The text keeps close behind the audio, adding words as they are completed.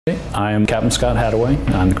I am Captain Scott Hadaway.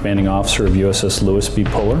 I'm the commanding officer of USS Lewis B.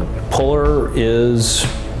 Puller is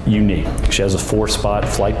unique. She has a 4-spot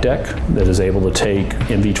flight deck that is able to take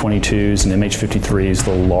MV-22s and MH-53s,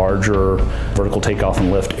 the larger vertical takeoff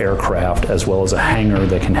and lift aircraft, as well as a hangar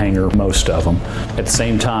that can hangar most of them. At the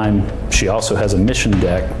same time, she also has a mission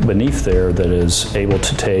deck beneath there that is able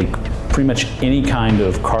to take pretty much any kind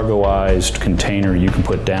of cargoized container you can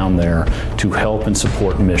put down there to help and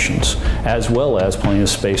support missions, as well as plenty of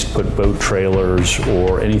space to put boat trailers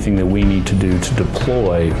or anything that we need to do to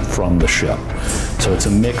deploy from the ship. So it's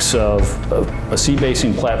a mix of a sea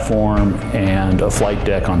basing platform and a flight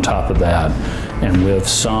deck on top of that, and with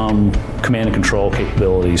some command and control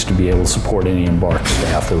capabilities to be able to support any embarked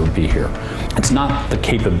staff that would be here. It's not the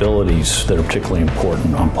capabilities that are particularly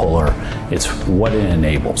important on Puller, it's what it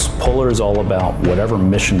enables. Puller is all about whatever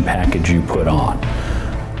mission package you put on.